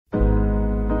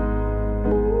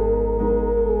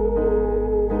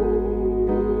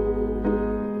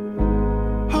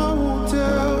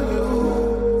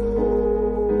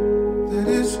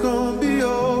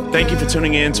Thank you for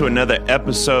tuning in to another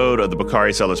episode of the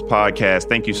Bakari Sellers Podcast.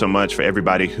 Thank you so much for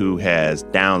everybody who has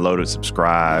downloaded,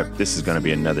 subscribed. This is going to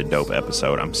be another dope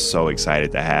episode. I'm so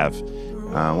excited to have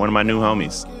one of my new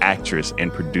homies, actress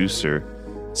and producer,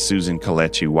 Susan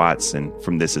Kelechi Watson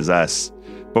from This Is Us.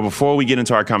 But before we get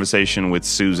into our conversation with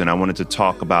Susan, I wanted to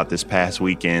talk about this past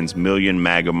weekend's Million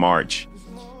MAGA March.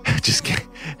 It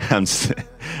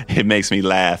makes me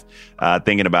laugh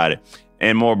thinking about it.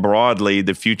 And more broadly,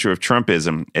 the future of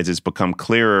Trumpism, as it's become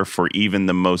clearer for even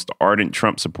the most ardent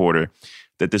Trump supporter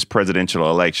that this presidential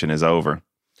election is over.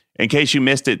 In case you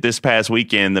missed it, this past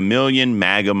weekend, the Million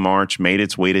MAGA March made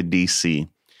its way to D.C.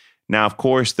 Now, of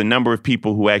course, the number of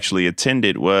people who actually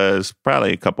attended was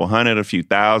probably a couple hundred, a few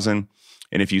thousand.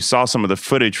 And if you saw some of the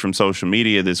footage from social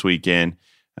media this weekend,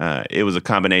 it was a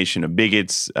combination of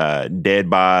bigots,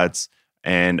 dead bots,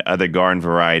 and other garden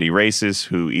variety racists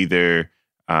who either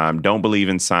don't believe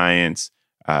in science.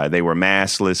 They were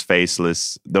maskless,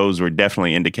 faceless. Those were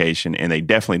definitely indication, and they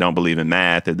definitely don't believe in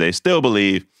math. That they still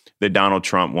believe that Donald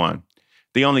Trump won.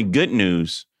 The only good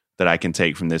news that I can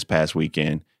take from this past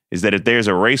weekend is that if there's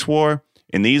a race war,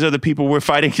 and these are the people we're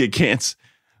fighting against,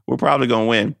 we're probably going to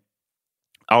win.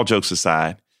 All jokes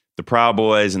aside, the Proud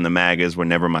Boys and the MAGAs were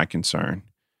never my concern.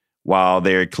 While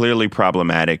they're clearly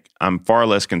problematic, I'm far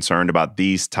less concerned about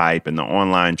these type and the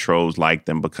online trolls like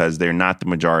them because they're not the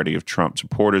majority of Trump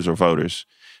supporters or voters,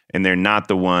 and they're not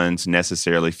the ones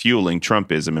necessarily fueling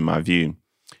Trumpism in my view.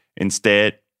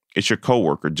 Instead, it's your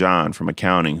coworker, John, from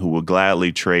accounting, who will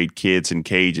gladly trade kids in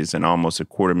cages and almost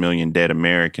 250,000 dead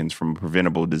Americans from a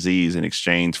preventable disease in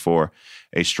exchange for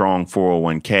a strong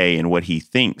 401k and what he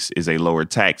thinks is a lower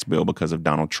tax bill because of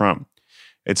Donald Trump.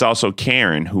 It's also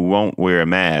Karen, who won't wear a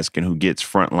mask and who gets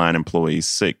frontline employees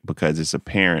sick because it's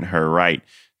apparent her right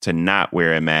to not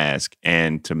wear a mask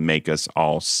and to make us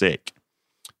all sick.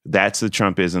 That's the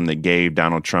Trumpism that gave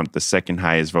Donald Trump the second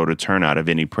highest voter turnout of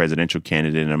any presidential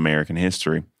candidate in American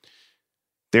history.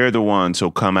 They're the ones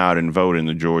who'll come out and vote in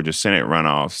the Georgia Senate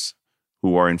runoffs,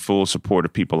 who are in full support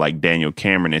of people like Daniel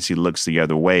Cameron as he looks the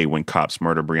other way when cops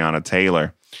murder Breonna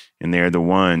Taylor. And they're the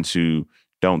ones who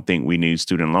don't think we need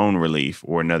student loan relief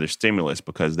or another stimulus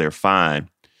because they're fine.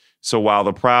 So while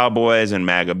the Proud Boys and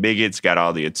MAGA bigots got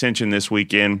all the attention this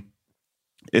weekend,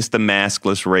 it's the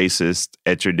maskless racists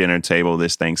at your dinner table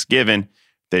this Thanksgiving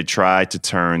that tried to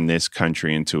turn this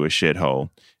country into a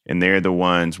shithole. And they're the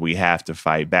ones we have to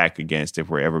fight back against if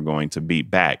we're ever going to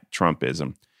beat back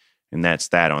Trumpism. And that's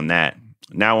that on that.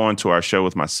 Now on to our show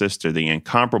with my sister, the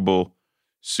incomparable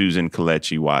Susan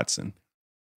Kelechi Watson.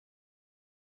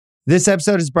 This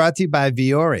episode is brought to you by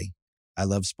Viore. I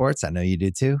love sports. I know you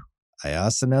do too. I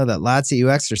also know that lots of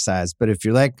you exercise, but if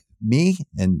you're like me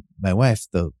and my wife,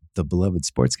 the beloved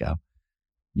sports gal,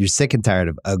 you're sick and tired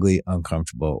of ugly,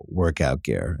 uncomfortable workout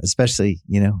gear. Especially,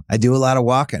 I do a lot of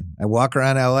walking. I walk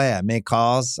around LA. I make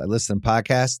calls. I listen to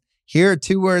podcasts. Here are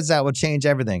two words that will change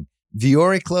everything.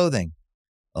 Viore Clothing,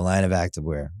 a line of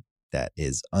activewear that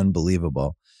is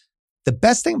unbelievable. The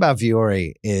best thing about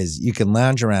Viore is you can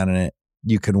lounge around in it.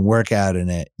 You can work out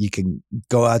in it. You can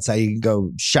go outside. You can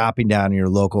go shopping down in your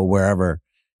local wherever.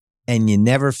 And you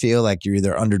never feel like you're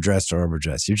either underdressed or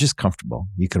overdressed. You're just comfortable.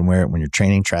 You can wear it when you're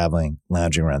training, traveling,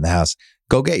 lounging around the house.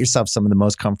 Go get yourself some of the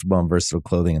most comfortable and versatile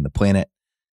clothing on the planet.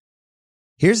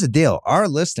 Here's the deal. Our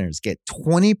listeners get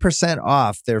 20%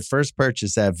 off their first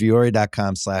purchase at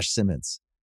Viore.com/Simmons.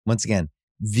 Once again,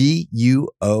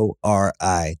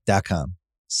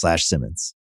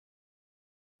 VUORI.com/Simmons.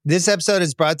 This episode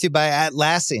is brought to you by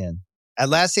Atlassian.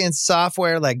 Atlassian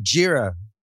software like Jira,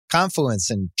 Confluence,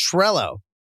 and Trello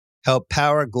help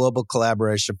power global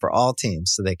collaboration for all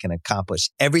teams so they can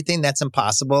accomplish everything that's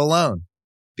impossible alone.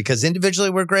 Because individually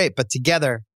we're great, but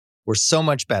together we're so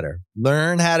much better.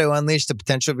 Learn how to unleash the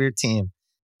potential of your team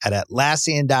at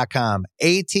Atlassian.com.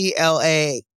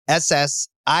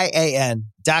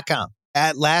 Atlassian.com.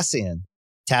 Atlassian.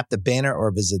 Tap the banner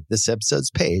or visit this episode's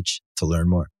page to learn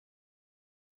more.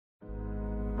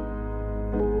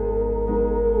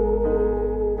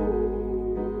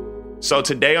 So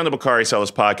today on the Bakari Sellers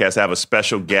Podcast, I have a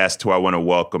special guest who I want to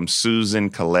welcome,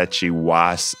 Susan Kelechi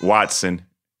Watson,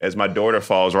 as my daughter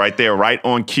falls right there, right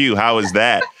on cue. How is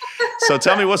that? So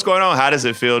tell me what's going on. How does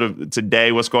it feel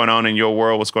today? What's going on in your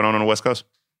world? What's going on the West Coast?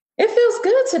 It feels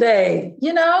good today.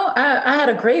 I had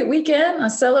a great weekend. I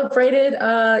celebrated,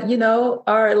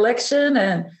 our election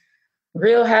and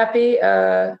real happy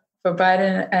for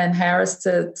Biden and Harris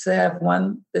to have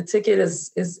won. The ticket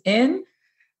is in.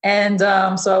 And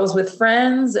so I was with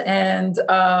friends and,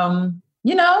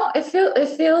 it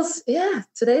feels,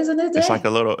 today's a new day. It's like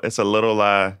a little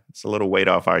weight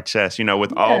off our chest.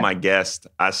 With all my guests,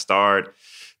 I start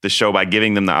the show by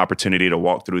giving them the opportunity to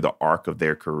walk through the arc of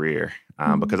their career.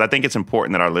 Because I think it's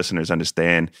important that our listeners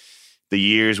understand the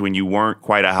years when you weren't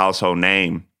quite a household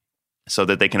name so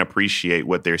that they can appreciate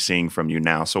what they're seeing from you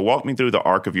now. So walk me through the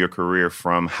arc of your career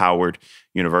from Howard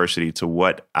University to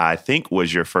what I think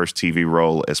was your first TV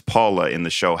role as Paula in the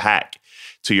show Hack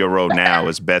to your role now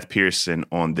as Beth Pearson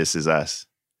on This Is Us.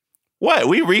 What?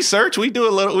 We research, we do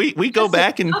a little, we go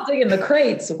back and... I'll dig in the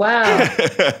crates. Wow. You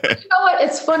know what?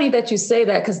 It's funny that you say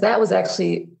that because that was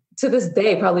actually, to this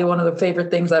day, probably one of the favorite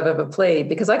things I've ever played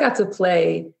because I got to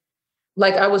play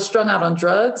like I was strung out on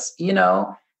drugs, you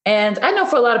know? And I know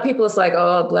for a lot of people, it's like,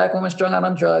 oh, Black woman strung out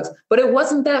on drugs. But it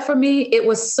wasn't that for me. It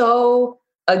was so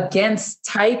against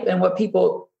type and what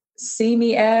people see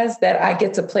me as that I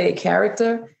get to play a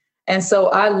character. And so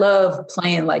I love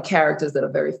playing like characters that are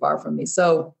very far from me.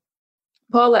 So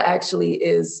Paula actually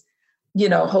is, you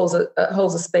know, holds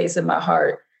a space in my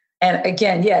heart. And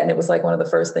again, yeah, and it was like one of the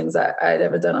first things I had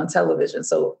ever done on television.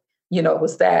 So, you know, it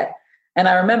was that. And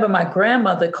I remember my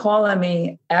grandmother calling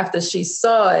me after she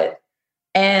saw it.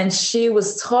 And she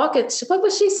was talking, what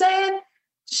was she saying?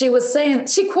 She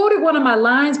quoted one of my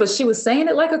lines, but she was saying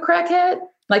it like a crackhead.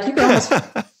 Like you could almost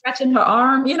scratching her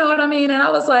arm, you know what I mean? And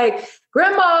I was like,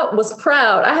 Grandma was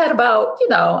proud. I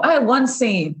had one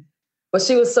scene, but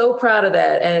she was so proud of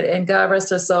that and God rest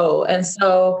her soul. And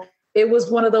so it was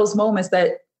one of those moments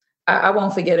that I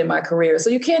won't forget in my career. So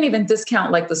you can't even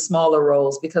discount like the smaller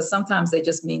roles because sometimes they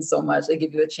just mean so much. They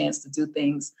give you a chance to do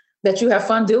things that you have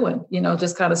fun doing, you know,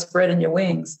 just kind of spreading your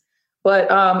wings.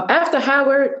 But after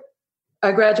Howard,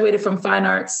 I graduated from fine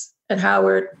arts at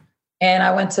Howard and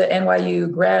I went to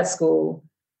NYU grad school.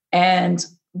 And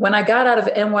when I got out of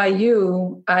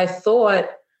NYU, I thought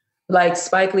like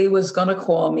Spike Lee was going to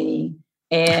call me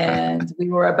and we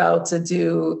were about to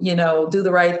do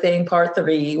the right thing, part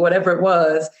 3, whatever it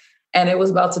was. And it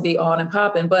was about to be on and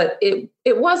popping, but it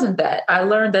wasn't that. I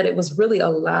learned that it was really a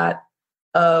lot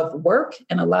of work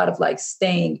and a lot of like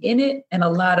staying in it and a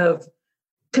lot of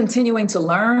continuing to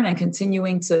learn and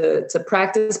continuing to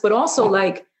practice, but also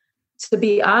like, to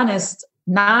be honest,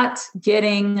 not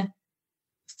getting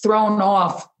thrown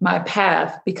off my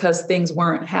path because things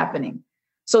weren't happening.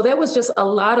 So there was just a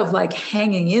lot of like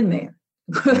hanging in there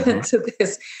to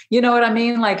this, you know what I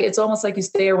mean? Like, it's almost like you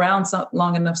stay around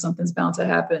long enough, something's bound to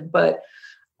happen. But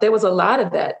there was a lot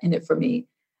of that in it for me.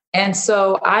 And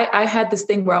so I had this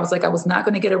thing where I was like, I was not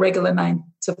going to get a regular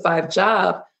 9-to-5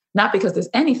 job, not because there's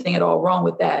anything at all wrong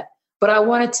with that, but I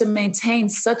wanted to maintain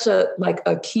such a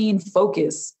keen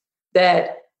focus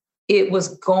that it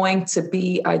was going to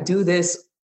be, I do this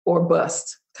or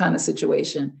bust kind of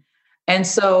situation. And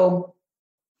so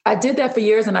I did that for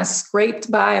years and I scraped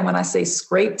by. And when I say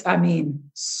scraped, I mean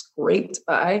scraped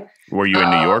by. Were you in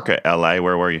New York or LA?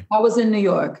 Where were you? I was in New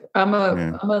York. I'm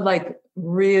a like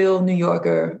real New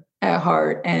Yorker at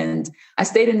heart. And I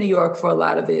stayed in New York for a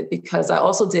lot of it because I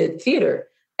also did theater.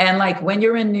 And like when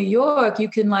you're in New York, you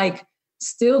can like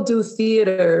still do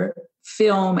theater,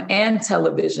 film, and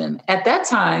television at that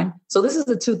time. So this is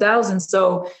the 2000s.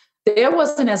 So there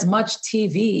wasn't as much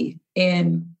TV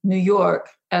in New York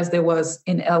as there was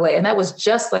in LA. And that was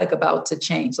just about to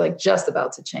change.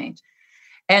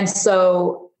 And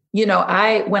so, you know,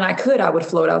 when I could, I would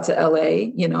float out to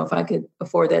LA, you know, if I could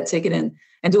afford that ticket and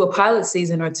do a pilot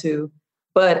season or 2.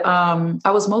 But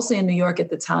I was mostly in New York at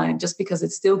the time, just because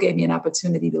it still gave me an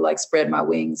opportunity to like spread my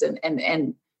wings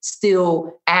and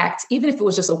still act, even if it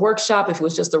was just a workshop, if it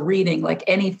was just a reading, like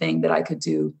anything that I could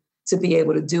do to be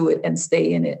able to do it and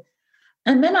stay in it.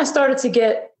 And then I started to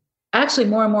get actually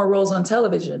more and more roles on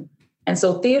television. And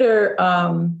so theater,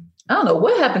 I don't know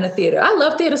what happened to theater. I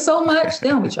love theater so much. They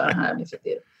don't be trying to hire me for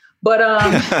theater. But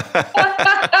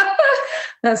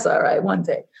that's all right, one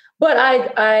day. But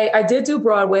I did do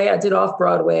Broadway. I did off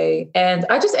Broadway. And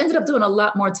I just ended up doing a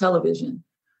lot more television.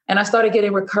 And I started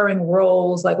getting recurring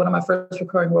roles. Like one of my first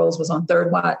recurring roles was on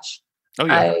Third Watch. Oh,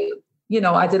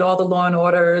 yeah. I did all the Law and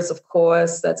Orders, of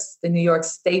course. That's the New York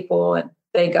staple. And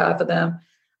thank God for them.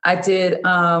 I did,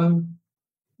 I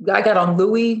got on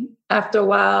Louis after a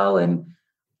while. And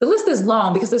the list is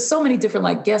long because there's so many different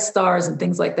like guest stars and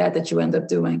things like that you end up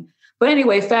doing. But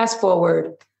anyway, fast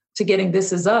forward to getting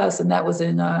This Is Us. And that was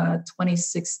in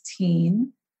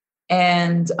 2016.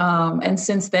 And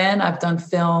since then I've done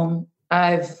film.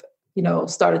 I've,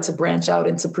 started to branch out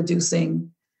into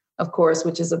producing, of course,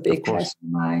 which is a big passion of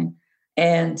mine.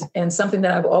 And something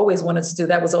that I've always wanted to do.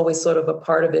 That was always sort of a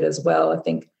part of it as well. I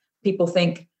think people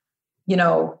think,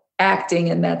 acting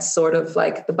and that's sort of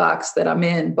like the box that I'm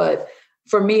in. But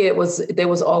for me, there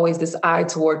was always this eye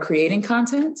toward creating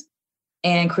content.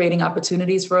 and creating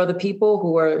opportunities for other people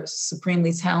who are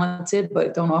supremely talented,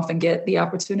 but don't often get the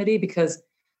opportunity because,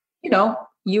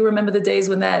 you remember the days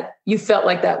when you felt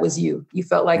like that was you. You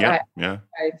felt like I've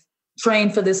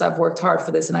trained for this, I've worked hard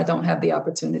for this, and I don't have the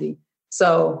opportunity.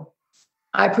 So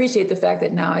I appreciate the fact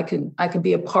that now I can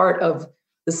be a part of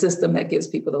the system that gives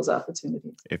people those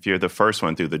opportunities. If you're the first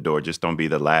one through the door, just don't be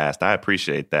the last. I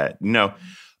appreciate that.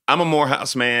 I'm a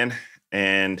Morehouse man,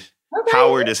 and okay.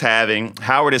 Howard is having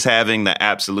the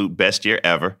absolute best year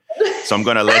ever. So I'm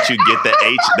going to let you get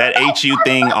that HU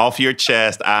thing off your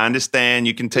chest. I understand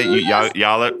you can take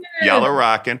y'all are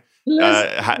rocking.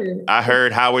 I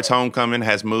heard Howard's homecoming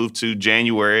has moved to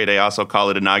January. They also call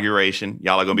it inauguration.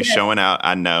 Y'all are going to be showing out.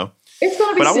 I know. It's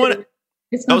going to be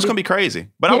it's going to be crazy.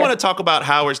 But I want to talk about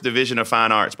Howard's Division of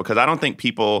Fine Arts because I don't think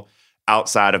people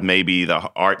outside of maybe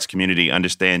the arts community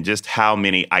understand just how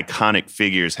many iconic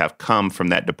figures have come from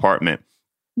that department.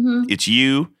 Mm-hmm. It's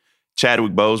you,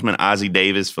 Chadwick Boseman, Ozzie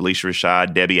Davis, Felicia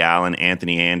Rashad, Debbie Allen,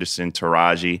 Anthony Anderson,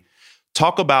 Taraji.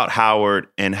 Talk about Howard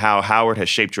and how Howard has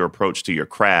shaped your approach to your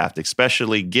craft,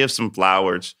 especially give some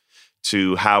flowers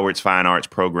to Howard's Fine Arts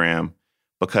program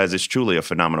because it's truly a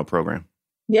phenomenal program.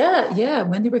 Yeah.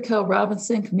 Wendy Raquel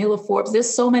Robinson, Camilla Forbes.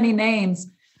 There's so many names.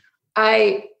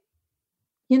 You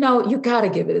got to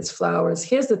give it its flowers.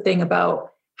 Here's the thing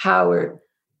about Howard.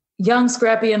 Young,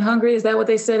 scrappy, and hungry. Is that what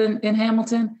they said in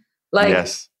Hamilton?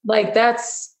 Yes. Like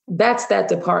that's that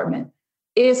department.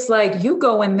 It's like you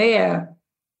go in there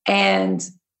and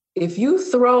if you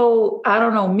throw,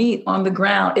 meat on the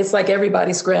ground, it's like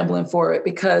everybody's scrambling for it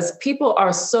because people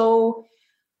are so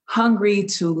hungry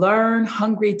to learn,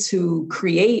 hungry to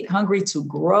create, hungry to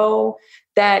grow,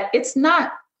 that it's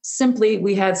not simply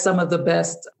we had some of the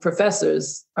best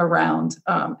professors around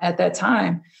at that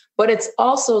time, but it's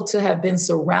also to have been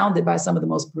surrounded by some of the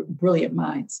most brilliant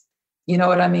minds. You know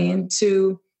what I mean?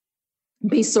 To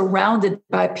be surrounded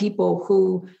by people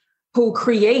who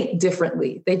create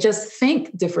differently. They just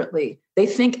think differently. They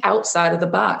think outside of the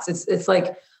box. It's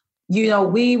like,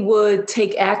 we would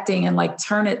take acting and like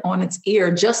turn it on its ear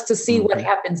just to see what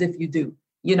happens if you do,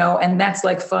 and that's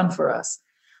like fun for us.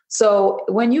 So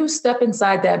when you step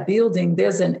inside that building,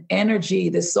 there's an energy,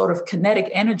 this sort of kinetic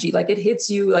energy, like it hits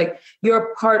you, like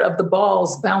you're part of the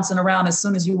balls bouncing around as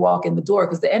soon as you walk in the door,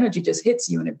 because the energy just hits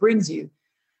you and it brings you.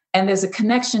 And there's a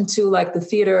connection to like the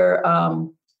theater,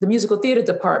 the musical theater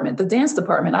department, the dance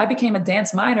department. I became a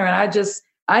dance minor and I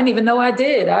didn't even know I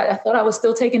did. I thought I was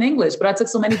still taking English, but I took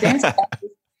so many dance classes.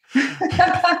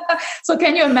 So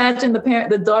can you imagine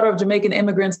the daughter of Jamaican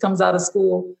immigrants comes out of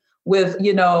school with,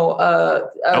 oh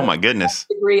my goodness,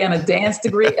 degree and a dance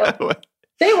degree.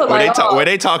 They were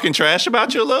they talking trash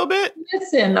about you a little bit?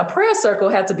 Listen, a prayer circle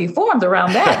had to be formed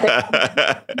around that.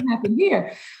 That didn't happen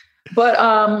here.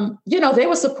 But, they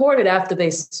were supported after they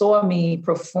saw me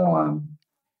perform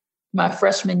my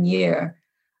freshman year.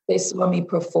 They saw me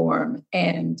perform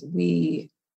and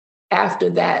after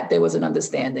that, there was an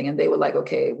understanding and they were like,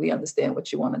 okay, we understand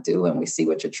what you want to do and we see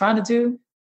what you're trying to do.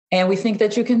 And we think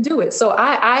that you can do it. So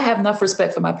I have enough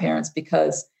respect for my parents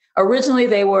because originally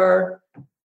they were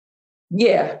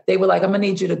like, I'm gonna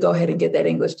need you to go ahead and get that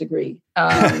English degree.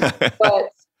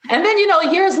 And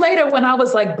then, years later when I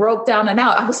was like broke down and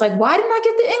out, I was like, why didn't I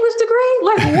get the English degree?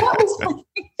 Like, what was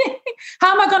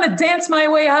how am I going to dance my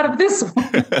way out of this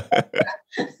one?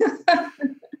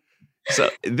 So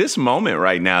this moment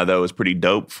right now, though, is pretty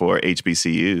dope for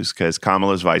HBCUs because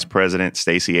Kamala's vice president,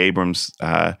 Stacey Abrams,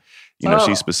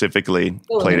 she specifically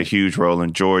played a huge role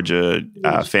in Georgia.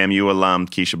 FAMU alum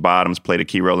Keisha Bottoms played a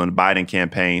key role in the Biden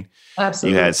campaign.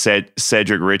 Absolutely. You had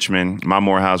Cedric Richmond, my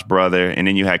Morehouse brother, and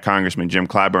then you had Congressman Jim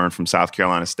Clyburn from South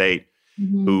Carolina State,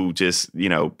 who just,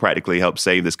 practically helped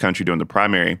save this country during the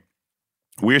primary.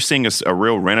 We're seeing a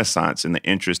real renaissance in the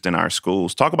interest in our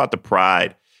schools. Talk about the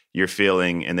pride you're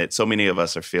feeling and that so many of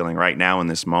us are feeling right now in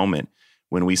this moment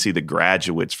when we see the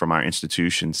graduates from our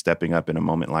institutions stepping up in a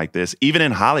moment like this, even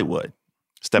in Hollywood,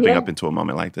 stepping up into a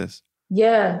moment like this.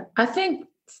 Yeah, I think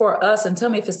for us, and tell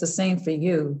me if it's the same for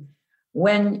you,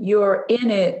 when you're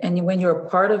in it and when you're a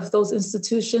part of those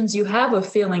institutions, you have a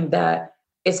feeling that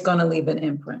it's going to leave an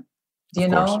imprint,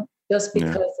 just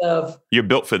because of... You're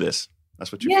built for this.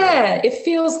 That's what you feel. Yeah, it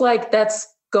feels like that's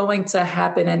going to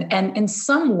happen. And in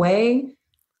some way,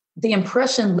 the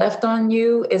impression left on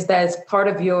you is that it's part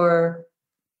of your...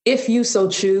 If you so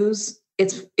choose,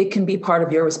 it can be part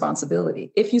of your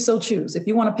responsibility. If you so choose, if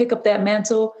you want to pick up that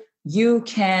mantle, you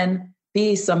can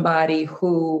be somebody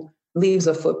who leaves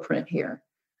a footprint here.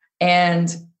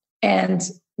 And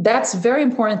that's a very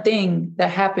important thing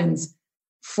that happens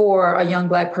for a young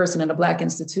Black person in a Black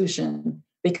institution,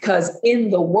 because in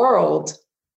the world,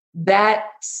 that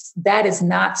is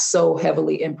not so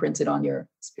heavily imprinted on your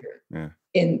spirit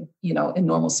in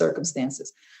normal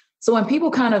circumstances. So when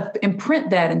people kind of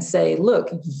imprint that and say, look,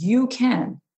 you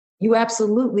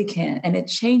absolutely can. And it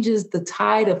changes the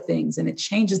tide of things and it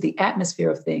changes the atmosphere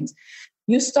of things.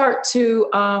 You start to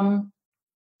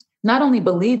not only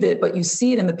believe it, but you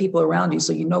see it in the people around you.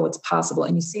 So you know it's possible,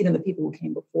 and you see it in the people who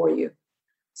came before you.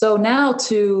 So now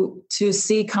to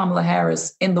see Kamala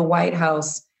Harris in the White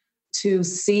House, to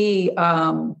see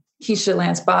Keisha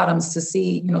Lance Bottoms, to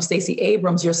see, Stacey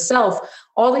Abrams, yourself,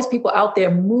 all these people out there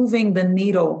moving the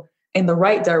needle in the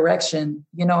right direction,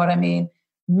 you know what I mean,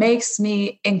 makes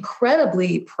me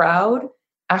incredibly proud.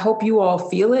 I hope you all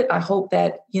feel it. I hope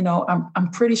that, I'm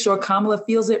pretty sure Kamala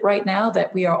feels it right now,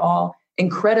 that we are all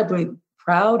incredibly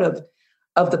proud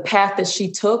of the path that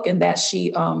she took, and that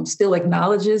she still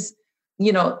acknowledges,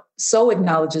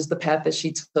 acknowledges the path that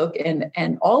she took.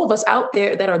 And all of us out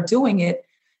there that are doing it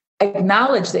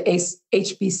acknowledge the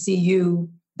HBCU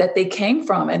that they came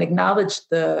from, and acknowledge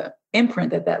the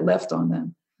imprint that left on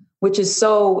them, which is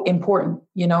so important.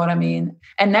 You know what I mean?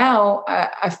 And now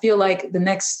I feel like the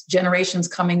next generations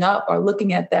coming up are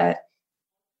looking at that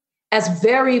as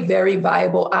very, very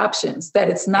viable options, that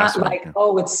it's not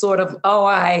it's sort of,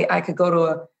 I could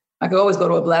always go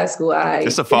to a Black school.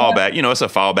 It's a fallback. It's a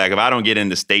fallback. If I don't get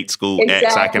into state school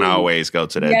X, I can always go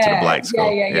to the Black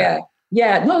school.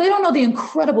 Yeah. No, they don't know the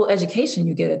incredible education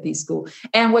you get at these schools,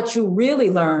 and what you really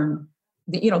learn,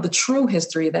 the true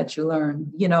history that you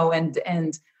learn,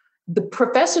 and the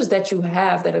professors that you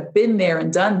have that have been there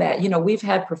and done that. We've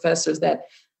had professors that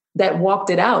walked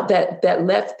it out, that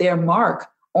left their mark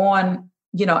on,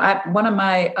 one of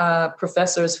my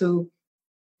professors who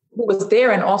was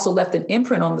there and also left an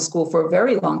imprint on the school for a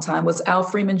very long time was Al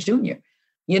Freeman Jr.,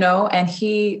 and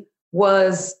he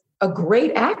was a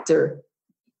great actor,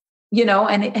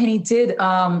 and he did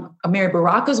Amiri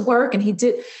Baraka's work, and he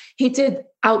did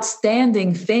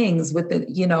outstanding things with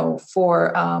the,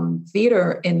 for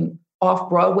theater in off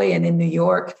Broadway and in New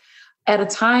York at a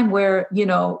time where,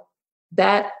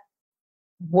 that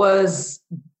was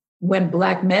when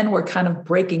Black men were kind of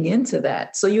breaking into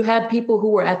that. So you had people who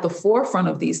were at the forefront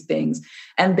of these things,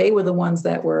 and they were the ones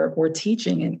that were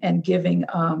teaching and giving,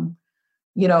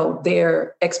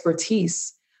 their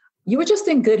expertise. You were just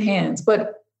in good hands.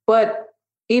 But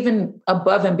even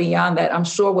above and beyond that, I'm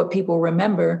sure what people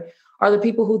remember are the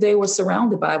people who they were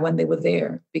surrounded by when they were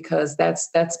there, because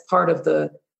that's part of the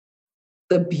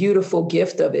beautiful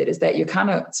gift of it, is that you're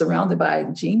kind of surrounded by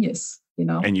genius.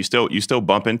 And you still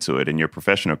bump into it in your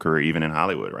professional career, even in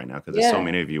Hollywood right now, because there's so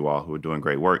many of you all who are doing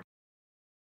great work.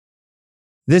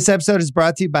 This episode is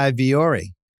brought to you by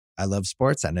Viore. I love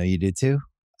sports. I know you do too.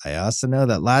 I also know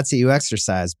that lots of you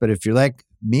exercise, but if you're like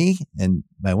me and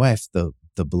my wife, the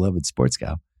beloved sports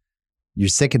gal, you're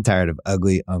sick and tired of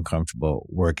ugly, uncomfortable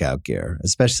workout gear.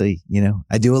 Especially,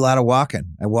 I do a lot of walking.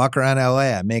 I walk around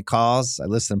LA. I make calls. I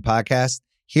listen to podcasts.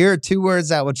 Here are 2 words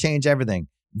that will change everything.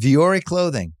 Viore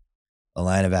Clothing. A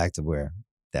line of activewear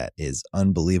that is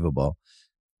unbelievable.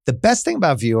 The best thing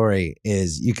about Viore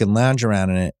is you can lounge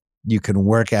around in it. You can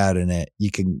work out in it. You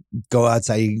can go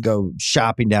outside. You can go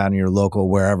shopping down in your local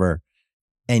wherever.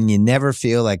 And you never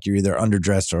feel like you're either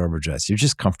underdressed or overdressed. You're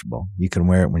just comfortable. You can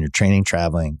wear it when you're training,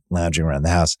 traveling, lounging around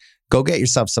the house. Go get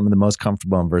yourself some of the most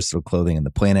comfortable and versatile clothing on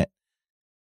the planet.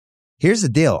 Here's the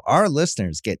deal. Our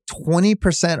listeners get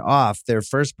 20% off their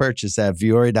first purchase at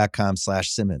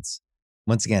Viore.com/Simmons.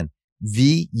 Once again,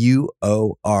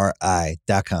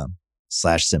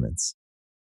 VUORI.com/Simmons.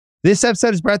 This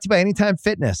episode is brought to you by Anytime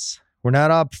Fitness. We're not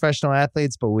all professional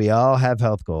athletes, but we all have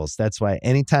health goals. That's why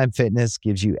Anytime Fitness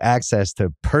gives you access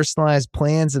to personalized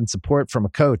plans and support from a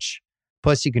coach.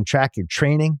 Plus, you can track your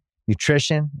training,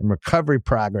 nutrition, and recovery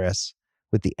progress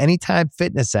with the Anytime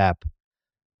Fitness app,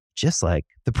 just like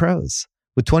the pros.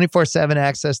 With 24/7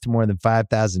 access to more than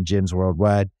 5,000 gyms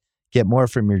worldwide, get more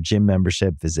from your gym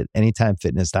membership. Visit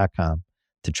anytimefitness.com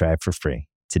to try it for free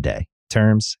today.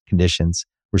 Terms, conditions,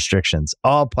 restrictions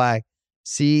all apply.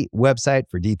 See website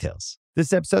for details.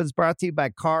 This episode is brought to you by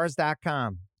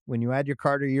Cars.com. When you add your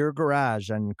car to your garage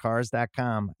on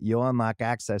Cars.com, you'll unlock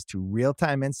access to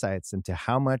real-time insights into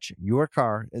how much your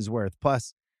car is worth.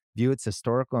 Plus, view its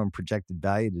historical and projected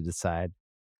value to decide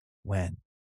when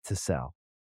to sell.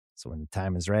 So when the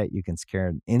time is right, you can secure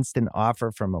an instant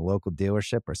offer from a local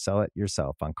dealership or sell it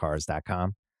yourself on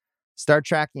Cars.com. Start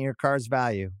tracking your car's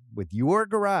value with your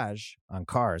garage on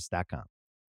Cars.com.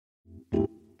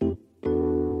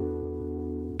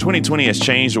 2020 has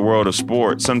changed the world of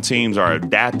sports. Some teams are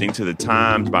adapting to the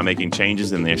times by making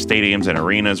changes in their stadiums and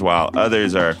arenas, while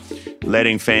others are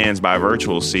letting fans buy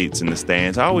virtual seats in the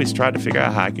stands. I always tried to figure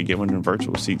out how I could get one of the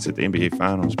virtual seats at the NBA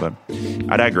Finals, but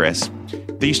I digress.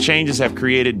 These changes have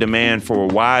created demand for a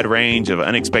wide range of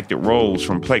unexpected roles,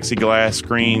 from plexiglass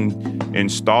screen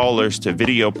installers to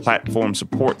video platform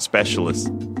support specialists.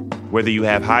 Whether you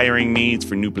have hiring needs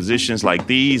for new positions like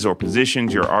these or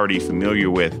positions you're already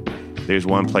familiar with, there's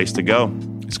one place to go.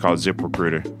 It's called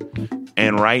ZipRecruiter.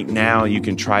 And right now you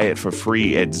can try it for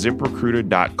free at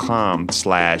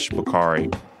ZipRecruiter.com/Bakari.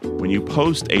 When you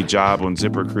post a job on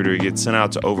ZipRecruiter, it gets sent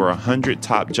out to over 100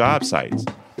 top job sites.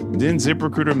 Then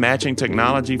ZipRecruiter matching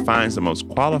technology finds the most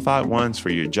qualified ones for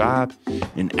your job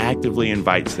and actively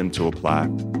invites them to apply.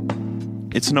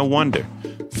 It's no wonder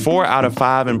 4 out of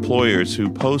 5 employers who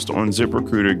post on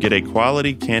ZipRecruiter get a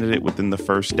quality candidate within the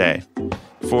first day.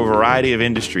 For a variety of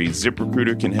industries,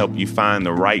 ZipRecruiter can help you find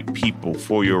the right people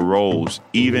for your roles,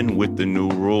 even with the new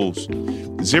rules.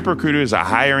 ZipRecruiter is a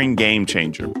hiring game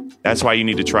changer. That's why you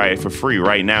need to try it for free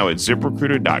right now at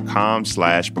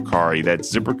ZipRecruiter.com/Bakari.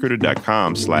 That's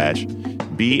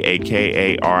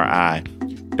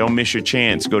ZipRecruiter.com/BAKARI. Don't miss your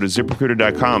chance. Go to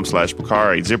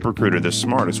ZipRecruiter.com/Bakari. ZipRecruiter, the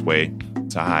smartest way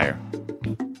to hire.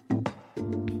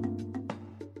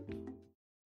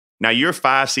 Now, you're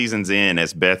 5 seasons in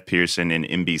as Beth Pearson in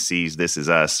NBC's This Is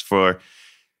Us.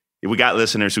 We got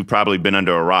listeners who've probably been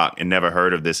under a rock and never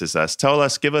heard of This Is Us.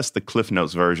 Give us the Cliff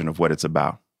Notes version of what it's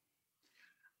about.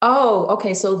 Oh,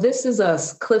 okay. So This Is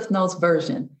Us, Cliff Notes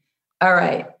version. All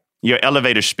right. Your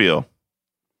elevator spiel.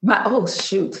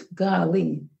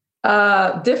 Golly.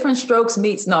 Different Strokes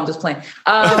meets. No, I'm just playing.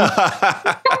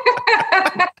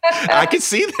 I can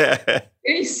see that.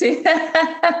 You see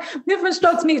that? Different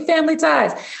Strokes meet Family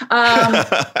Ties.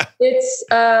 It's,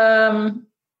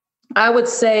 I would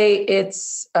say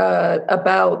it's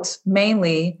about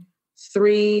mainly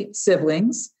 3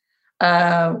 siblings,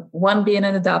 one being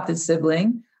an adopted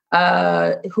sibling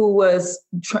who was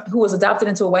adopted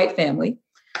into a white family.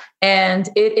 And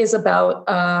it is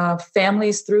about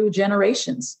families through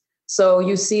generations. So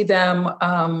you see them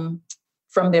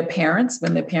from their parents,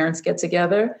 when their parents get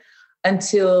together,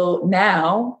 until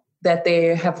now that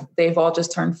they've all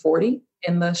just turned 40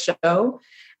 in the show.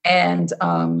 And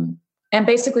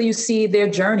basically you see their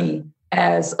journey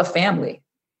as a family.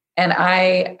 And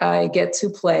I get to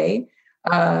play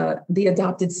the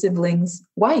adopted sibling's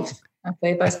wife. I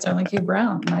played by Sterling K.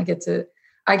 Brown, and I get to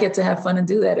have fun and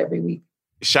do that every week.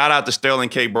 Shout out to Sterling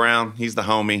K. Brown. He's the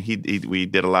homie. We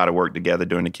did a lot of work together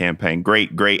during the campaign.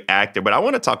 Great actor. But I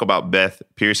want to talk about Beth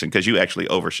Pearson because you actually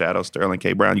overshadow Sterling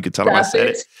K. Brown. You could tell him I said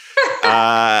it.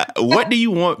 What do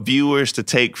you want viewers to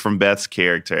take from Beth's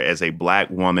character as a Black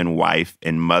woman, wife,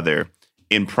 and mother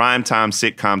in primetime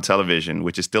sitcom television,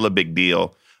 which is still a big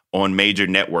deal on major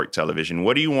network television?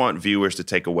 What do you want viewers to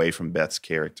take away from Beth's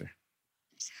character?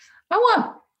 I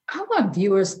want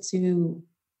viewers to...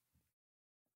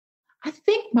 I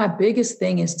think my biggest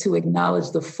thing is to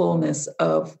acknowledge the fullness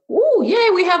of, yay,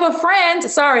 we have a friend.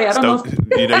 Sorry, I don't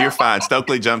know. You're fine.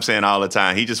 Stokely jumps in all the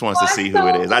time. He just wants to see who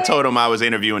it is. I told him I was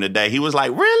interviewing today. He was like,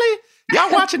 really?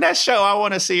 Y'all watching that show? I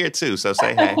want to see her too. So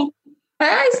say hey.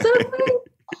 Hi, Stokely.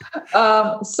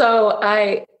 So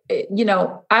I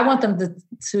want them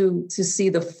to see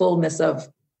the fullness of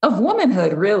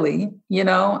womanhood, really.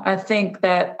 I think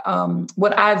that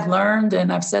what I've learned,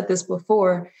 and I've said this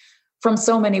before, from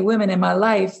so many women in my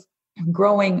life,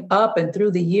 growing up and through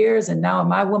the years, and now in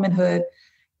my womanhood,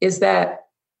 is that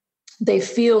they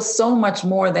feel so much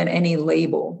more than any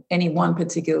label, any one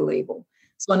particular label.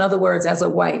 So in other words, as a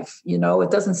wife, it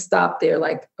doesn't stop there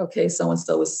like, okay,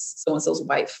 so-and-so is so-and-so's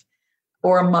wife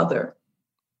or a mother.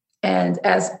 And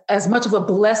as much of a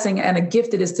blessing and a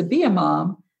gift it is to be a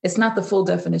mom, it's not the full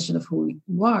definition of who you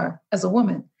are as a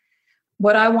woman.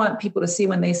 What I want people to see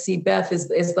when they see Beth is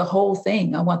the whole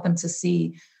thing. I want them to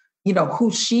see,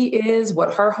 who she is,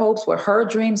 what her hopes, what her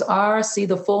dreams are, see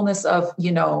the fullness of,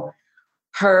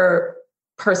 her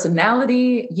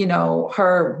personality,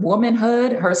 her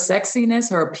womanhood, her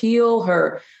sexiness, her appeal,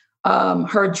 her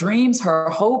dreams, her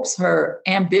hopes, her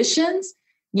ambitions.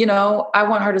 I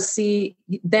want her to see,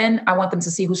 then I want them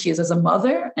to see who she is as a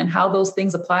mother and how those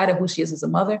things apply to who she is as a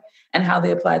mother and how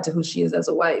they apply to who she is as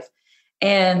a wife.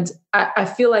 And I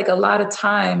feel like a lot of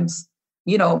times,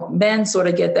 men sort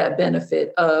of get that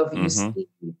benefit of you see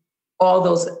all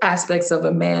those aspects of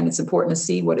a man. It's important to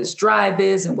see what his drive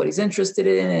is and what he's interested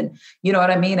in. And you know what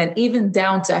I mean? And even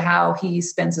down to how he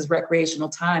spends his recreational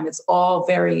time, it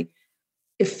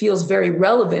feels very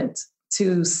relevant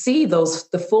to see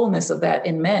the fullness of that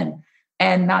in men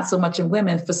and not so much in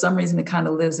women. For some reason, it kind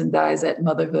of lives and dies at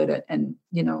motherhood and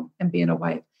being a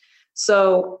wife.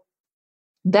 So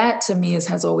that to me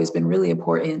has always been really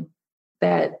important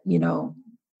that,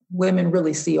 women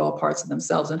really see all parts of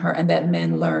themselves in her, and that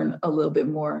men learn a little bit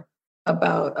more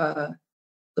about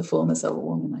the fullness of a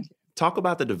woman like it. Talk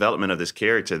about the development of this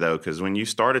character, though, because when you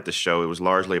started the show, it was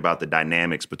largely about the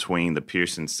dynamics between the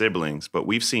Pearson siblings. But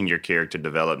we've seen your character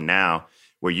develop now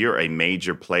where you're a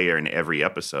major player in every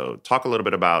episode. Talk a little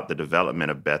bit about the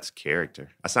development of Beth's character.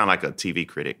 I sound like a TV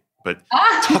critic, but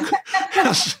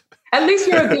at least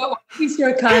you're a good one. At least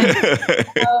you're kind.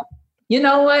 You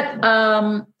know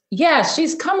what? Yeah,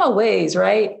 she's come a ways,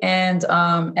 right? And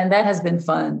that has been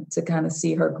fun to kind of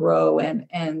see her grow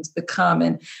and become,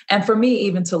 and for me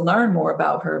even to learn more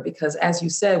about her, because as you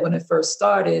said, when it first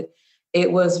started,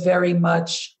 it was very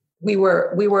much we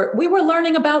were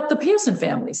learning about the Pearson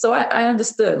family. So I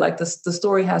understood like the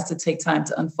story has to take time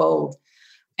to unfold.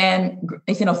 And,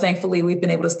 thankfully we've been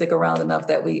able to stick around enough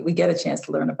that we get a chance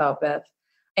to learn about Beth.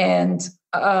 And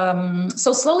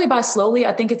so slowly by slowly,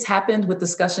 I think it's happened with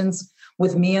discussions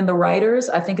with me and the writers.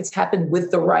 I think it's happened with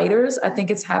the writers. I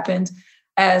think it's happened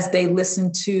as they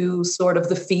listen to sort of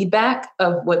the feedback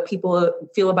of what people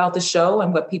feel about the show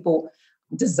and what people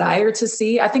desire to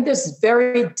see. I think there's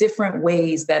very different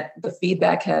ways that the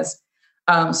feedback has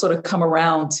sort of come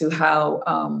around to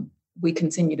how we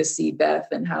continue to see Beth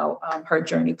and how her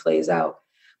journey plays out.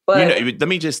 But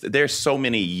there's so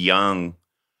many young,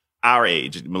 our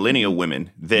age, millennial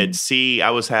women that see, I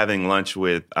was having lunch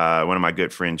with one of my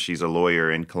good friends. She's a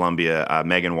lawyer in Columbia,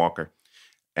 Megan Walker.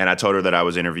 And I told her that I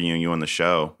was interviewing you on the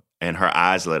show, and her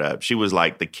eyes lit up. She was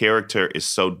like, the character is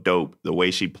so dope. The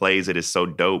way she plays it is so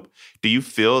dope. Do you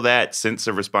feel that sense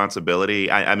of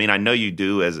responsibility? I mean, I know you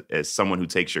do as someone who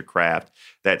takes your craft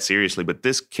that seriously, but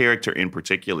this character in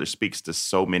particular speaks to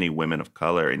so many women of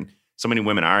color and so many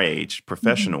women our age,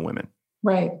 professional women.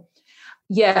 Right.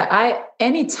 Yeah,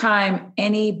 anytime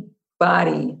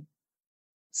anybody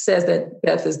says that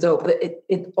Beth is dope,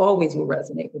 it always will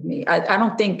resonate with me. I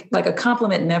don't think, like, a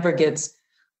compliment never gets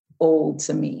old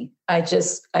to me. I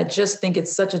just think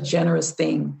it's such a generous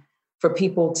thing for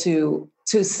people to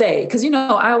say, because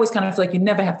I always kind of feel like you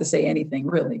never have to say anything,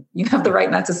 really. You have the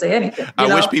right not to say anything.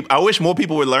 I wish more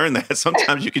people would learn that.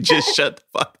 Sometimes you could just shut the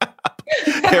fuck up.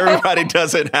 Everybody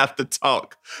doesn't have to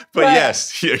talk. But right.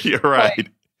 Yes, you're right.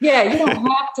 Yeah, you don't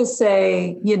have to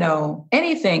say,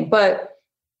 anything. But,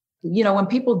 when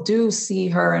people do see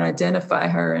her and identify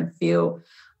her and feel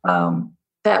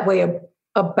that way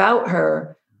about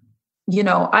her,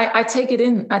 I take it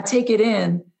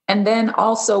in. And then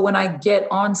also when I get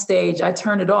on stage, I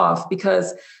turn it off,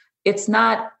 because it's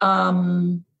not,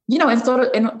 in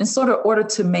sort of order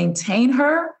to maintain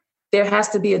her, there has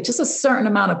to be just a certain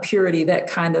amount of purity that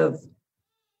kind of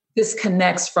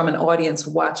disconnects from an audience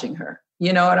watching her.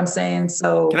 You know what I'm saying?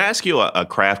 So can I ask you a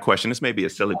craft question? This may be a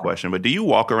silly question, but do you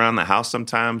walk around the house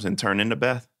sometimes and turn into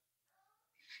Beth?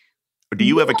 Or do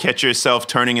you ever catch yourself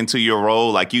turning into your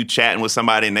role, like you chatting with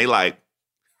somebody and they like,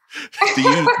 do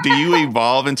you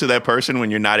evolve into that person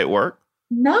when you're not at work?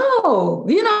 No,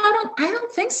 I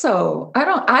don't think so. I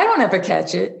don't ever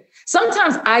catch it.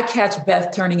 Sometimes I catch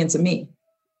Beth turning into me.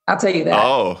 I'll tell you that.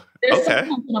 Oh, okay.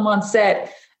 Sometimes when I'm on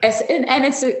set,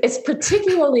 it's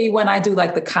particularly when I do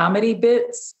like the comedy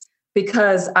bits,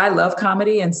 because I love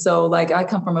comedy. And so like I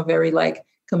come from a very like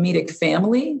comedic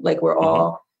family. Like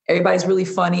everybody's really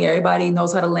funny. Everybody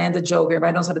knows how to land a joke.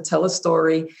 Everybody knows how to tell a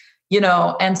story,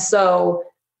 and so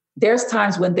there's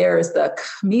times when there is the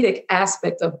comedic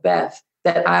aspect of Beth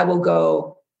that I will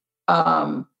go,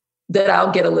 that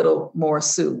I'll get a little more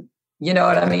Sue. You know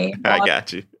what I mean? I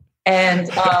got you. And,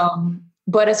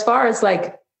 but as far as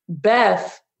like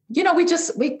Beth,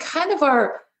 we kind of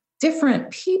are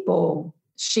different people,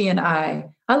 she and I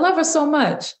love her so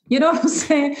much. You know what I'm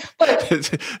saying? But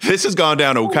this has gone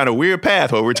down a kind of weird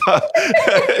path where we're talking.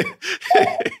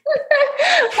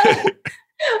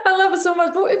 I love her so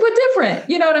much, but we're different.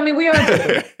 You know what I mean? We are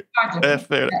different. That's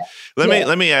fair.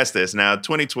 Let me ask this. Now,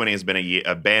 2020 has been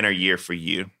a banner year for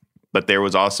you, but there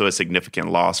was also a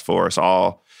significant loss for us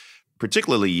all,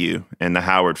 particularly you and the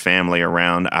Howard family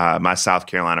around my South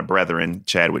Carolina brethren,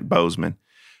 Chadwick Boseman.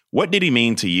 What did he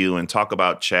mean to you? And talk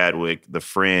about Chadwick, the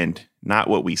friend, not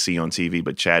what we see on TV,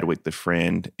 but Chadwick, the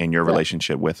friend, and your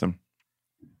relationship with him.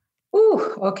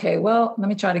 Ooh, okay. Well, let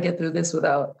me try to get through this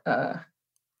without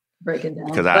breaking down.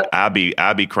 Because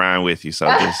I'll be crying with you. So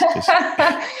just.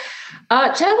 Chad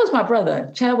was my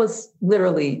brother. Chad was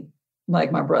literally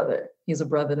like my brother. He's a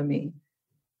brother to me.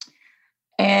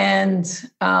 And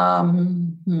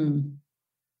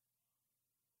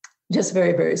just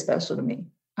very, very special to me.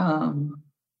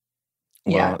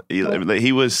 Well,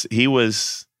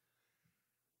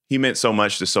 he meant so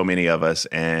much to so many of us.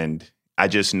 And I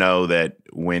just know that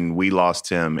when we lost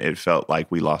him, it felt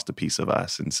like we lost a piece of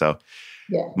us. And so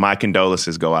my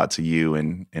condolences go out to you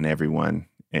and everyone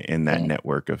in that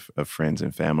network of friends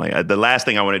and family. The last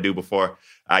thing I want to do before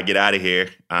I get out of here,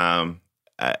 I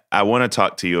want to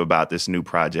talk to you about this new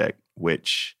project,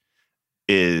 which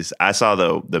is, I saw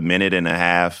the minute and a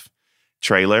half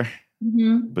trailer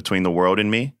Between the World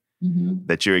and Me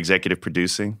that you're executive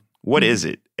producing. What is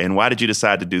it? And why did you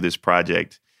decide to do this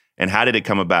project? And how did it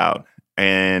come about?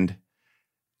 And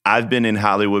I've been in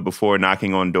Hollywood before,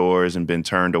 knocking on doors and been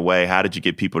turned away. How did you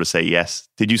get people to say yes?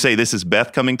 Did you say, this is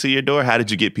Beth coming to your door? How did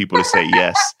you get people to say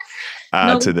yes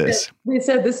to this? We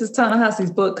said, this is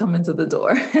Ta-Nehisi's book coming to the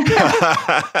door.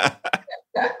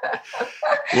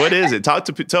 What is it?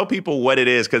 Tell people what it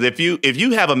is. Because if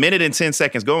you have a minute and 10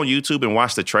 seconds, go on YouTube and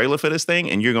watch the trailer for this thing,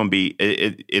 and you're going to be,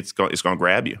 it's going to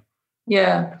grab you.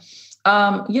 Yeah.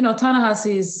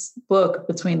 Ta-Nehisi's book,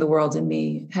 Between the World and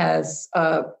Me, has,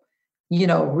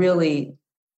 really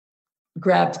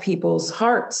grabbed people's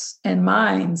hearts and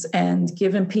minds and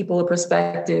given people a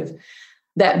perspective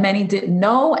that many didn't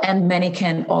know and many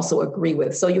can also agree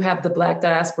with. So you have the Black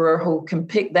diaspora who can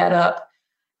pick that up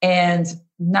and,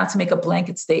 not to make a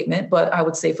blanket statement, but I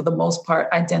would say for the most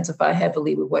part, identify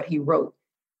heavily with what he wrote.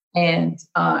 And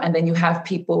then you have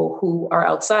people who are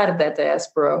outside of that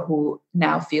diaspora who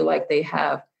now feel like they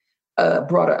have a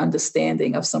broader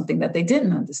understanding of something that they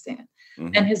didn't understand.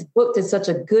 Mm-hmm. And his book did such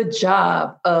a good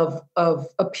job of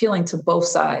appealing to both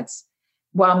sides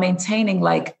while maintaining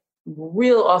like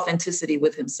real authenticity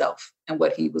with himself and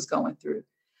what he was going through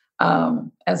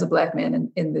as a Black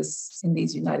man in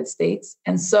these United States.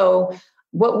 And so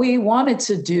what we wanted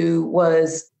to do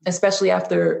was, especially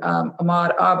after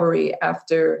Ahmaud Arbery,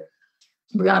 after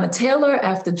Breonna Taylor,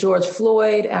 after George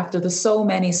Floyd, after the so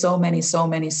many,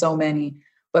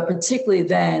 but particularly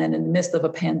then and in the midst of a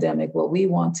pandemic, what we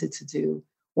wanted to do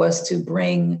was to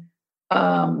bring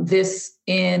this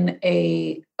in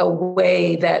a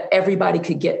way that everybody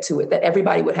could get to it, that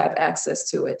everybody would have access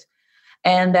to it,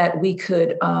 and that we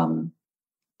could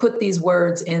put these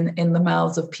words in the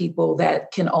mouths of people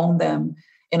that can own them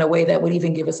in a way that would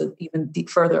even give us an even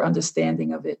further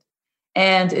understanding of it.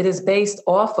 And it is based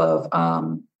off of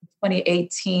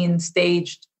 2018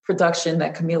 staged production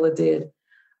that Camila did.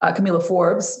 Camila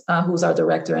Forbes, who's our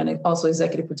director and also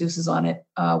executive produces on it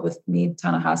with me,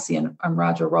 Ta-Nehisi, and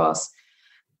Roger Ross,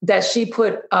 that she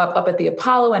put up at the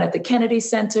Apollo and at the Kennedy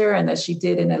Center, and that she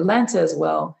did in Atlanta as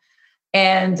well.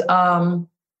 And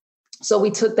so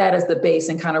we took that as the base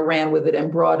and kind of ran with it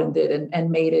and broadened it and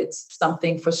made it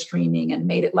something for streaming and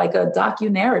made it like a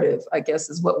docu-narrative, I guess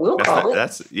is what we'll call it.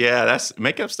 That's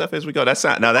make up stuff as we go. That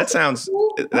sounds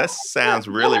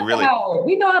really, really.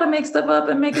 We know how to make stuff up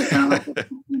and make it sound like.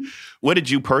 What did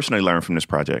you personally learn from this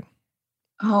project?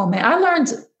 Oh man, I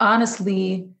learned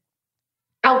honestly,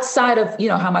 outside of,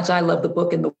 how much I love the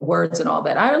book and the words and all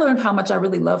that, I learned how much I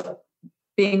really love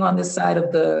being on this side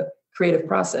of the creative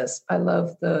process. I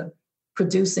love the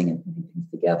producing and putting things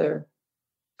together.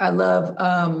 I love,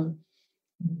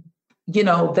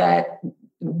 that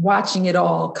watching it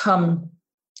all come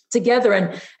together.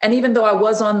 And even though I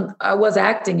was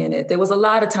acting in it, there was a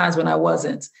lot of times when I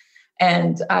wasn't.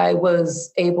 And I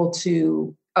was able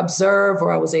to observe,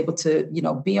 or I was able to,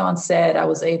 be on set. I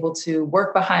was able to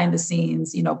work behind the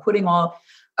scenes, putting all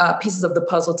pieces of the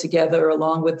puzzle together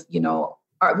along with,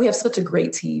 we have such a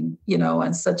great team,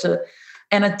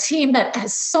 and a team that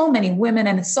has so many women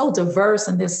and it's so diverse,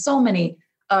 and there's so many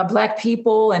Black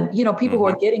people and, people who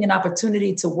are getting an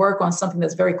opportunity to work on something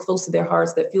that's very close to their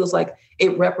hearts, that feels like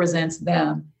it represents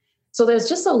them. So there's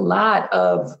just a lot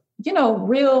of,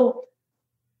 real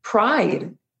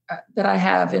pride that I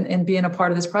have in being a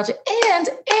part of this project.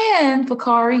 And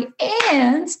Bakari,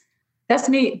 and that's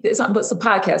me. It's a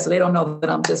podcast, so they don't know that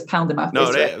I'm just pounding my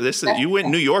fist. No, you went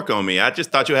New York on me. I just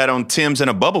thought you had on Tim's and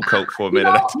a bubble coat for a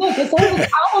minute. Look, I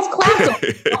almost clapped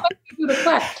them. I do the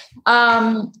clap.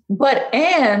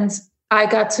 And I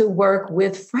got to work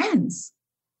with friends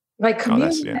like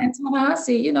Camila and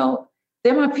Ta-Nehisi.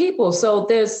 They're my people. So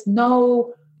there's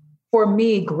no, for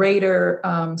me, greater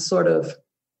sort of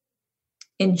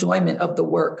enjoyment of the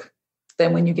work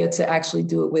than when you get to actually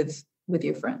do it with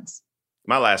your friends.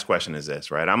 My last question is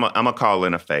this, right? I'm gonna call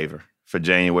in a favor for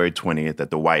January 20th at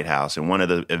the White House, and one of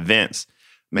the events.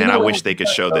 Man, I wish they could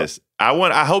show this.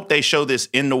 I hope they show this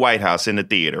in the White House in the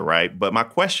theater, right? But my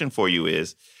question for you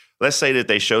is, let's say that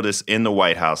they show this in the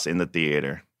White House in the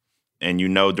theater, and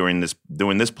during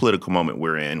this political moment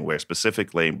we're in, where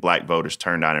specifically Black voters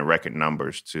turned out in record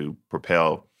numbers to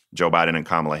propel Joe Biden and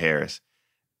Kamala Harris.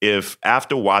 If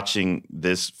after watching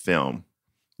this film,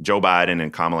 Joe Biden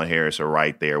and Kamala Harris are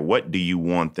right there. What do you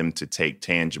want them to take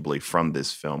tangibly from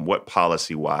this film? What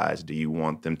policy-wise do you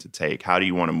want them to take? How do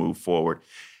you want to move forward?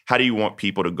 How do you want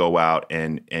people to go out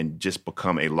and just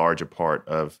become a larger part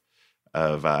of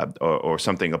or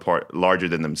something larger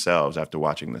than themselves after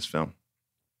watching this film?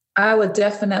 I would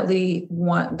definitely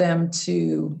want them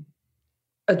to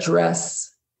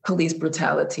address police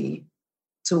brutality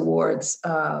towards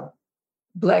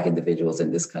Black individuals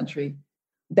in this country.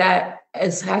 That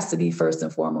has to be first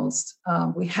and foremost.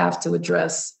 We have to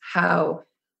address how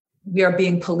we are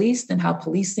being policed and how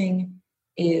policing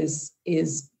is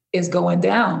going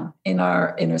down in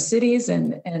our inner cities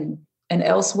and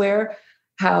elsewhere.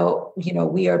 How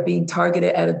we are being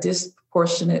targeted at a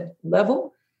disproportionate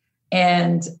level,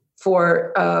 and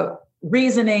for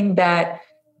reasoning that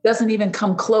doesn't even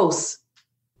come close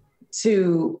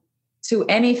to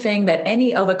anything that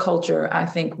any other culture, I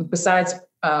think, besides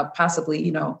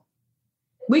possibly,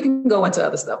 we can go into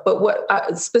other stuff. But what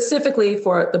specifically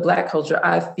for the Black culture,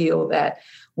 I feel that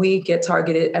we get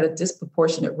targeted at a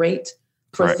disproportionate rate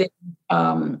for things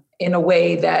in a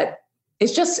way that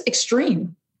it's just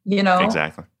extreme.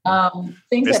 Exactly.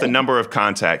 It's the number of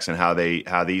contacts and how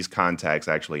these contacts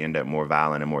actually end up more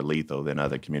violent and more lethal than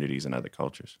other communities and other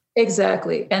cultures.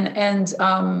 Exactly, and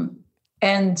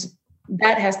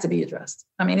that has to be addressed.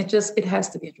 I mean, it has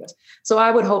to be addressed. So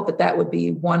I would hope that would be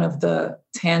one of the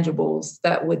tangibles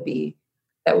that would be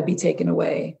taken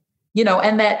away,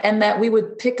 and that we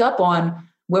would pick up on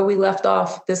where we left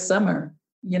off this summer.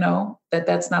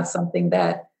 That's not something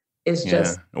that is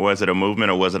just. Was it a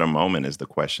movement or was it a moment is the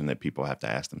question that people have to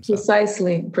ask themselves.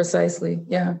 Precisely.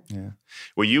 Yeah.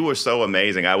 Well, you were so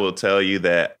amazing. I will tell you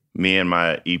that me and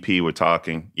my EP were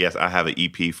talking. Yes, I have an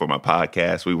EP for my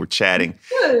podcast. We were chatting.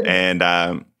 Good.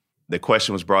 And the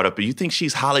question was brought up, do you think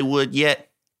she's Hollywood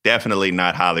yet? Definitely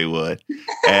not Hollywood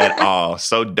at all.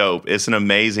 So dope. It's an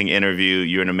amazing interview.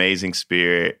 You're an amazing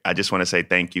spirit. I just want to say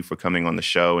thank you for coming on the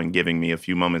show and giving me a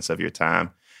few moments of your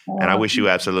time. And I wish you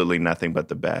absolutely nothing but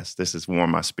the best. This has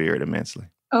warmed my spirit immensely.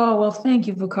 Oh, well, thank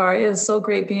you, Vakari. It is so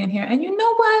great being here. And you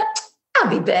know what? I'll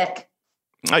be back.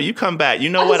 Oh, you come back. You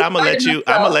know what? I'm gonna let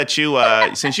you.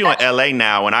 Since you're in LA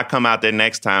now, when I come out there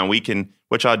next time, we can.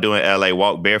 What y'all do in LA?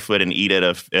 Walk barefoot and eat at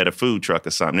a food truck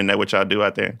or something. Isn't that what y'all do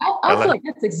out there? I feel like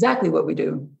that's exactly what we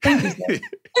do. Thank you,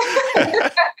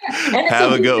 sir.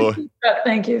 Have a good one.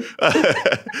 Thank you. All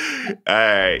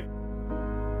right.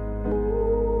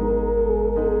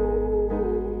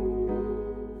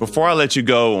 Before I let you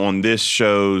go on this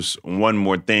show's One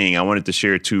More Thing, I wanted to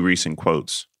share two recent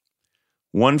quotes.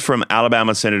 One from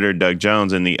Alabama Senator Doug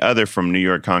Jones and the other from New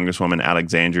York Congresswoman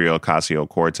Alexandria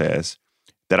Ocasio-Cortez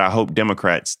that I hope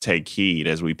Democrats take heed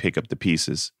as we pick up the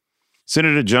pieces.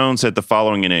 Senator Jones said the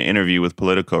following in an interview with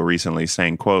Politico recently,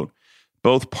 saying, quote,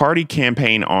 "Both party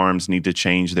campaign arms need to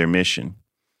change their mission.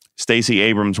 Stacey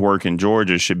Abrams' work in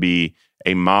Georgia should be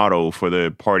a model for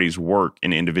the party's work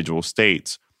in individual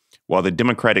states, while the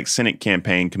Democratic Senate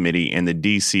Campaign Committee and the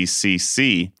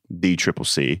DCCC,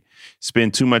 DCCC,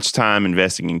 spend too much time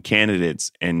investing in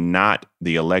candidates and not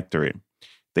the electorate.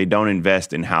 They don't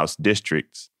invest in House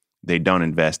districts. They don't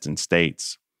invest in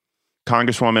states."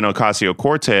 Congresswoman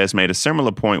Ocasio-Cortez made a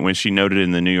similar point when she noted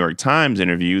in the New York Times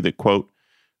interview that, quote,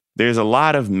 "There's a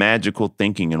lot of magical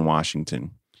thinking in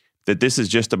Washington, that this is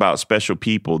just about special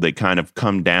people that kind of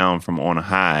come down from on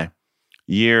high.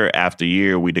 Year after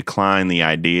year, we decline the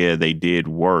idea they did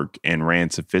work and ran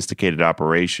sophisticated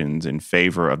operations in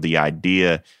favor of the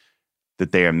idea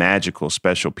that they are magical,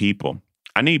 special people.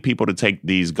 I need people to take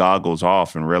these goggles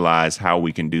off and realize how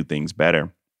we can do things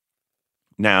better."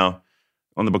 Now,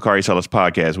 on the Bakari Sellers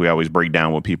podcast, we always break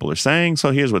down what people are saying.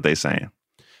 So here's what they're saying.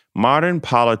 Modern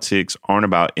politics aren't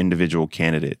about individual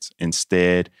candidates.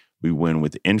 Instead, we win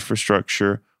with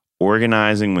infrastructure,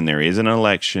 organizing when there is an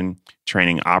election,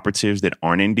 training operatives that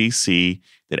aren't in D.C.,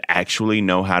 that actually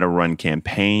know how to run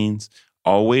campaigns,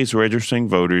 always registering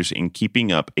voters and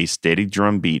keeping up a steady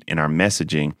drumbeat in our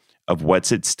messaging of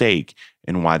what's at stake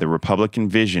and why the Republican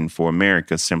vision for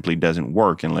America simply doesn't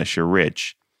work unless you're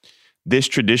rich. This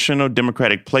traditional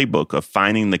Democratic playbook of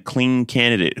finding the clean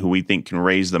candidate who we think can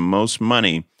raise the most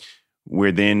money,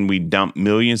 where then we dump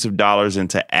millions of dollars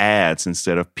into ads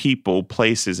instead of people,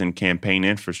 places, and campaign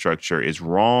infrastructure is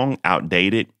wrong,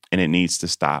 outdated, and it needs to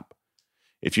stop.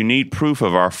 If you need proof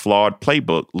of our flawed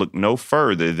playbook, look no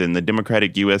further than the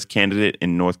Democratic U.S. candidate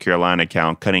in North Carolina,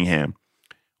 Cal Cunningham.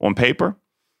 On paper,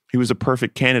 he was a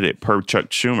perfect candidate per Chuck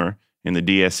Schumer in the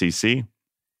DSCC.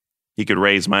 He could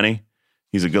raise money.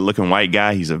 He's a good-looking white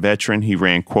guy. He's a veteran. He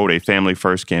ran, quote, a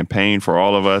family-first campaign for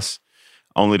all of us,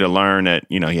 only to learn that,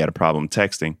 he had a problem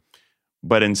texting.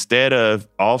 But instead of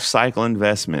off-cycle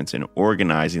investments and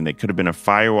organizing that could have been a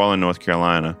firewall in North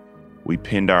Carolina, we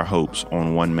pinned our hopes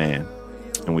on one man,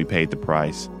 and we paid the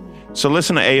price. So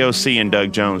listen to AOC and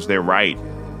Doug Jones. They're right.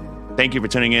 Thank you for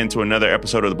tuning in to another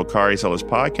episode of the Bakari Sellers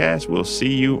Podcast. We'll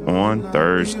see you on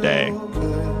Thursday.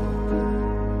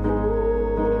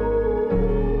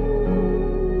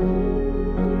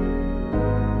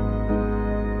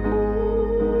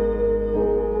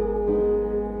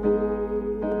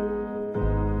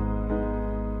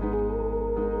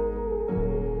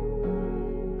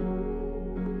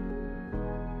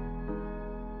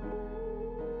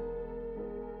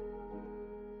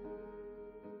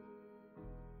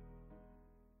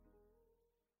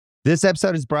 This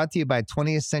episode is brought to you by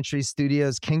 20th Century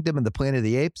Studios' Kingdom of the Planet of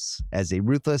the Apes. As a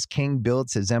ruthless king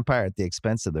builds his empire at the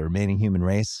expense of the remaining human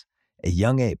race, a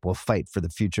young ape will fight for the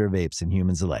future of apes and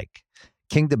humans alike.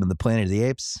 Kingdom of the Planet of the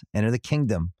Apes. Enter the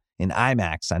kingdom in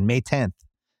IMAX on May 10th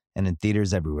and in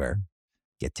theaters everywhere.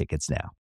 Get tickets now.